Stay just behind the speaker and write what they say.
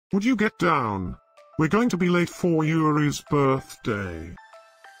Would you get down? We're going to be late for Yuri's birthday.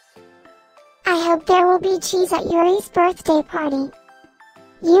 I hope there will be cheese at Yuri's birthday party.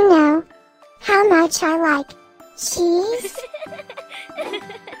 You know how much I like cheese.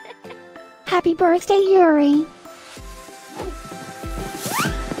 Happy birthday, Yuri.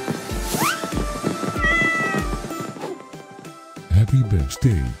 Happy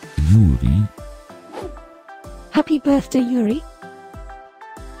birthday, Yuri. Happy birthday, Yuri.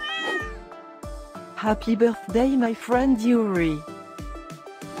 Happy birthday, my friend Yuri.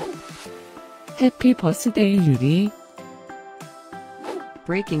 Happy birthday, Yuri.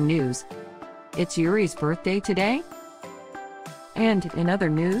 Breaking news. It's Yuri's birthday today? And in other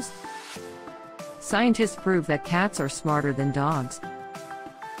news, scientists prove that cats are smarter than dogs.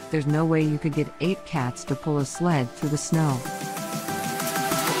 There's no way you could get 8 cats to pull a sled through the snow.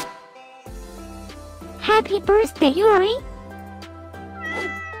 Happy birthday, Yuri.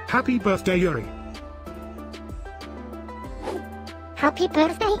 Happy birthday, Yuri. Happy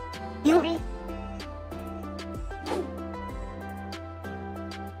birthday, Yuri.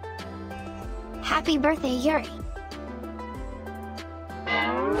 Happy birthday, Yuri.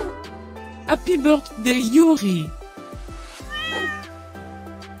 Happy birthday, Yuri.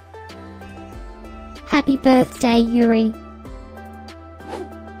 Happy birthday, Yuri.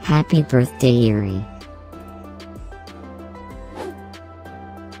 Happy birthday, Yuri.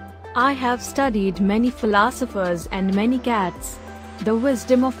 I have studied many philosophers and many cats. The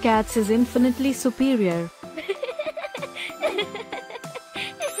wisdom of cats is infinitely superior.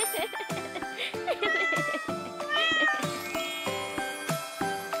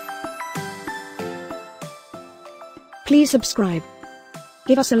 Please subscribe,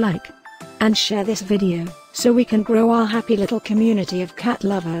 give us a like, and share this video, so we can grow our happy little community of cat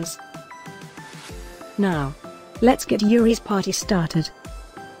lovers. Now, let's get Yuri's party started.